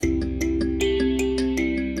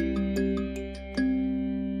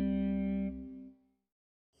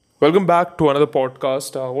Welcome back to another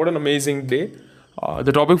podcast. What an amazing day.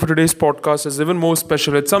 The topic for today's podcast is even more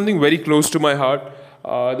special. It's something very close to my heart.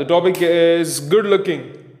 The topic is good looking.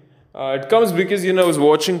 It comes because, I was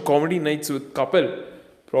watching comedy nights with Kapil.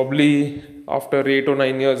 Probably after 8 or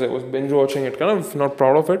 9 years, I was binge watching it. Kind of not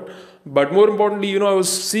proud of it. But more importantly, I was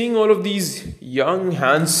seeing all of these young,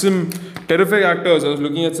 handsome, terrific actors. I was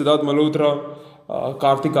looking at Siddharth Malhotra,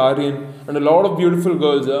 Karthik Aaryan, and a lot of beautiful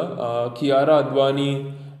girls. Kiara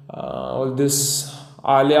Advani, all this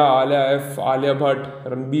Alia F, Alia Bhatt,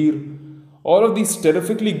 Ranbir, all of these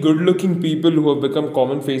terrifically good-looking people who have become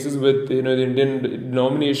common faces with the Indian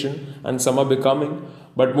denomination, and some are becoming.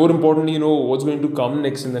 But more importantly, what's going to come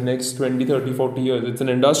next in the next 20, 30, 40 years. It's an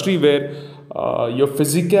industry where your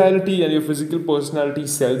physicality and your physical personality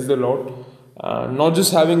sells a lot. Not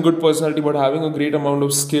just having good personality, but having a great amount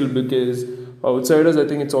of skill, because outsiders, I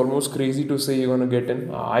think it's almost crazy to say you're going to get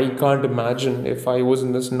in. I can't imagine if I was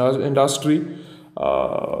in this industry,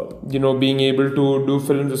 being able to do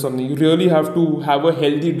films or something. You really have to have a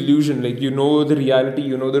healthy delusion. Like, the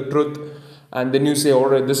reality, the truth. And then you say, all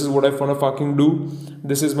right, this is what I want to fucking do.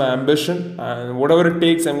 This is my ambition. And whatever it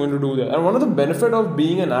takes, I'm going to do that. And one of the benefit of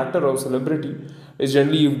being an actor or celebrity is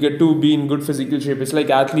generally you get to be in good physical shape. It's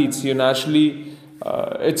like athletes. You naturally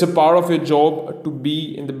it's a part of your job to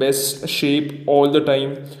be in the best shape all the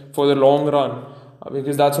time for the long run,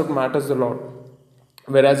 because that's what matters a lot.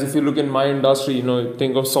 Whereas if you look in my industry,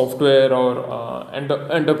 think of software or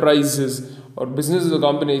enterprises or businesses or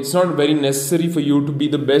company, it's not very necessary for you to be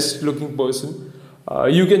the best looking person.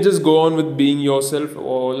 You can just go on with being yourself.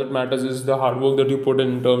 All that matters is the hard work that you put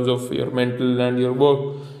in terms of your mental and your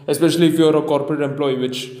work, especially if you're a corporate employee,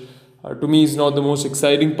 which to me is not the most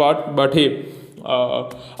exciting part. But hey,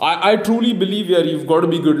 I truly believe you've got to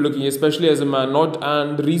be good looking, especially as a man.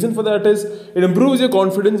 And the reason for that is it improves your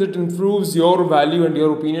confidence, it improves your value and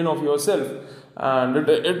your opinion of yourself, and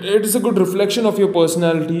it is a good reflection of your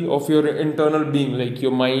personality, of your internal being, like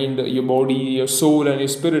your mind, your body, your soul, and your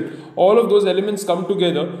spirit. All of those elements come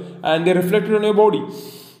together and they're reflected on your body.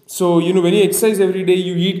 So, when you exercise every day,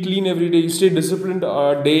 you eat clean every day, you stay disciplined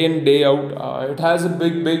day in, day out, it has a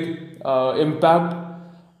big impact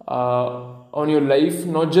on your life,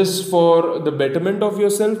 not just for the betterment of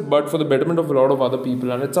yourself, but for the betterment of a lot of other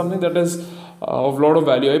people. And it's something that is of a lot of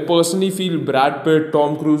value. I personally feel Brad Pitt,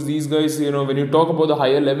 Tom Cruise, these guys, when you talk about the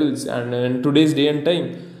higher levels and in today's day and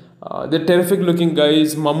time, they're terrific looking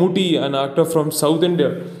guys. Mammootty, an actor from South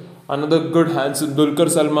India, another good handsome, Dulquer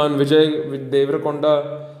Salman, Vijay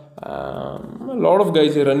Deverakonda, a lot of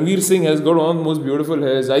guys here. Ranveer Singh has got one of the most beautiful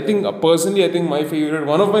hairs. I think personally,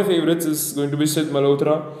 one of my favorites is going to be Siddharth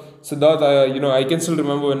Malhotra. Siddharth, I can still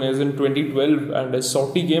remember when I was in 2012 and a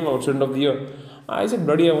Sauti came out end of the year. I said,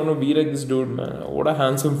 buddy, I want to be like this dude, man. What a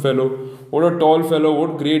handsome fellow. What a tall fellow.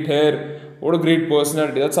 What great hair. What a great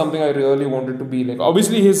personality. That's something I really wanted to be like.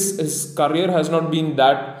 Obviously, his career has not been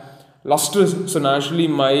that lustrous. So naturally,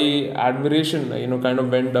 my admiration, kind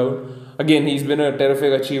of went down. Again, he's been a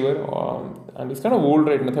terrific achiever. And he's kind of old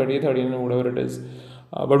right now, 30, 39, whatever it is.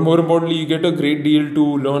 But more importantly, you get a great deal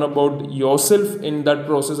to learn about yourself in that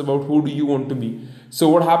process, about who do you want to be. So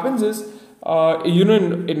what happens is,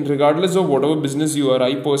 in regardless of whatever business you are,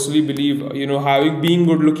 I personally believe, being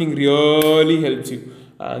good looking really helps you.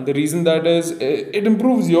 And the reason that is, it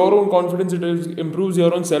improves your own confidence, it improves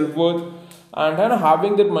your own self-worth, and kind of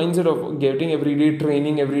having that mindset of getting everyday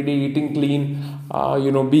training, everyday eating clean,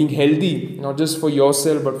 being healthy, not just for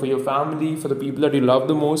yourself, but for your family, for the people that you love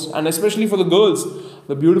the most, and especially for the girls,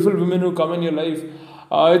 the beautiful women who come in your life.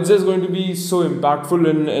 It's just going to be so impactful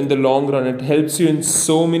in the long run. It helps you in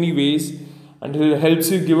so many ways, and it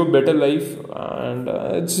helps you give a better life, and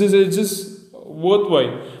it's just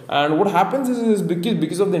worthwhile. And what happens is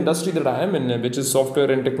because of the industry that I am in, which is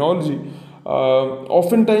software and technology,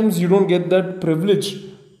 oftentimes you don't get that privilege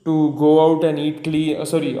to go out and eat clean,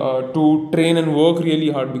 to train and work really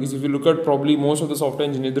hard. Because if you look at probably most of the software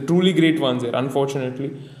engineers, the truly great ones here,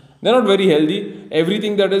 unfortunately, they're not very healthy.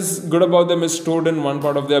 Everything that is good about them is stored in one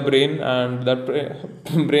part of their brain, and that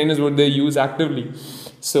brain is what they use actively.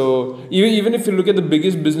 So even if you look at the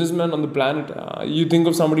biggest businessman on the planet, you think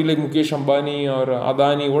of somebody like Mukesh Ambani or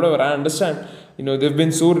Adani, whatever. I understand, they've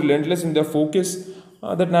been so relentless in their focus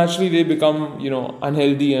that naturally they become,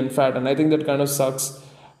 unhealthy and fat, and I think that kind of sucks.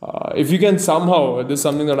 If you can somehow, this is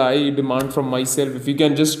something that I demand from myself, if you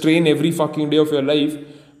can just train every fucking day of your life,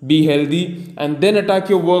 be healthy, and then attack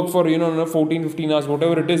your work for 14 15 hours,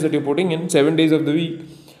 whatever it is that you're putting in 7 days of the week,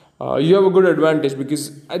 you have a good advantage.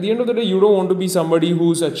 Because at the end of the day, you don't want to be somebody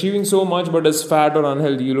who's achieving so much but is fat or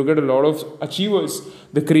unhealthy. You look at a lot of achievers,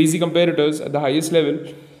 the crazy competitors at the highest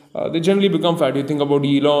level, they generally become fat. You think about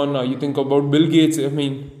Elon, you think about Bill Gates. I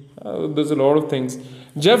mean, there's a lot of things.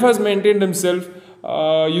 Jeff has maintained himself.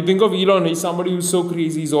 You think of Elon, he's somebody who's so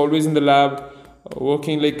crazy. He's always in the lab,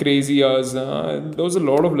 working like crazy hours. There's a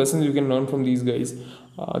lot of lessons you can learn from these guys.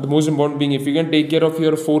 The most important being, if you can take care of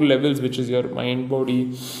your four levels, which is your mind,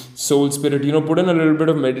 body, soul, spirit, put in a little bit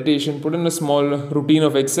of meditation, put in a small routine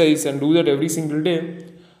of exercise, and do that every single day.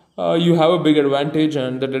 You have a big advantage,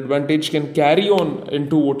 and that advantage can carry on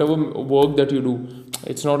into whatever work that you do.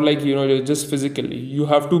 It's not like just physically. You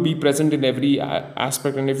have to be present in every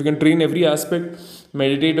aspect, and if you can train every aspect,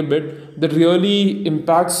 meditate a bit, that really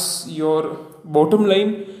impacts your bottom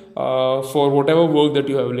line for whatever work that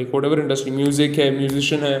you have, like whatever industry, music hai,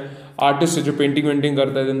 musician hai, artist hai, jo painting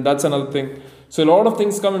karta hai, then that's another thing. So a lot of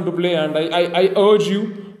things come into play, and I urge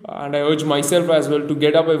you, and I urge myself as well, to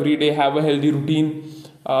get up every day, have a healthy routine,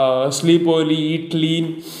 sleep early, eat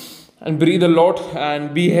clean, and breathe a lot,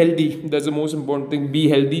 and be healthy. That's the most important thing. Be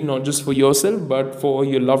healthy, not just for yourself, but for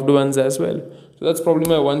your loved ones as well. So that's probably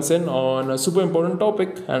my one cent on a super important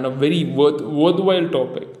topic, and a very worthwhile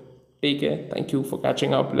topic. Take care. Thank you for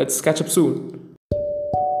catching up. Let's catch up soon.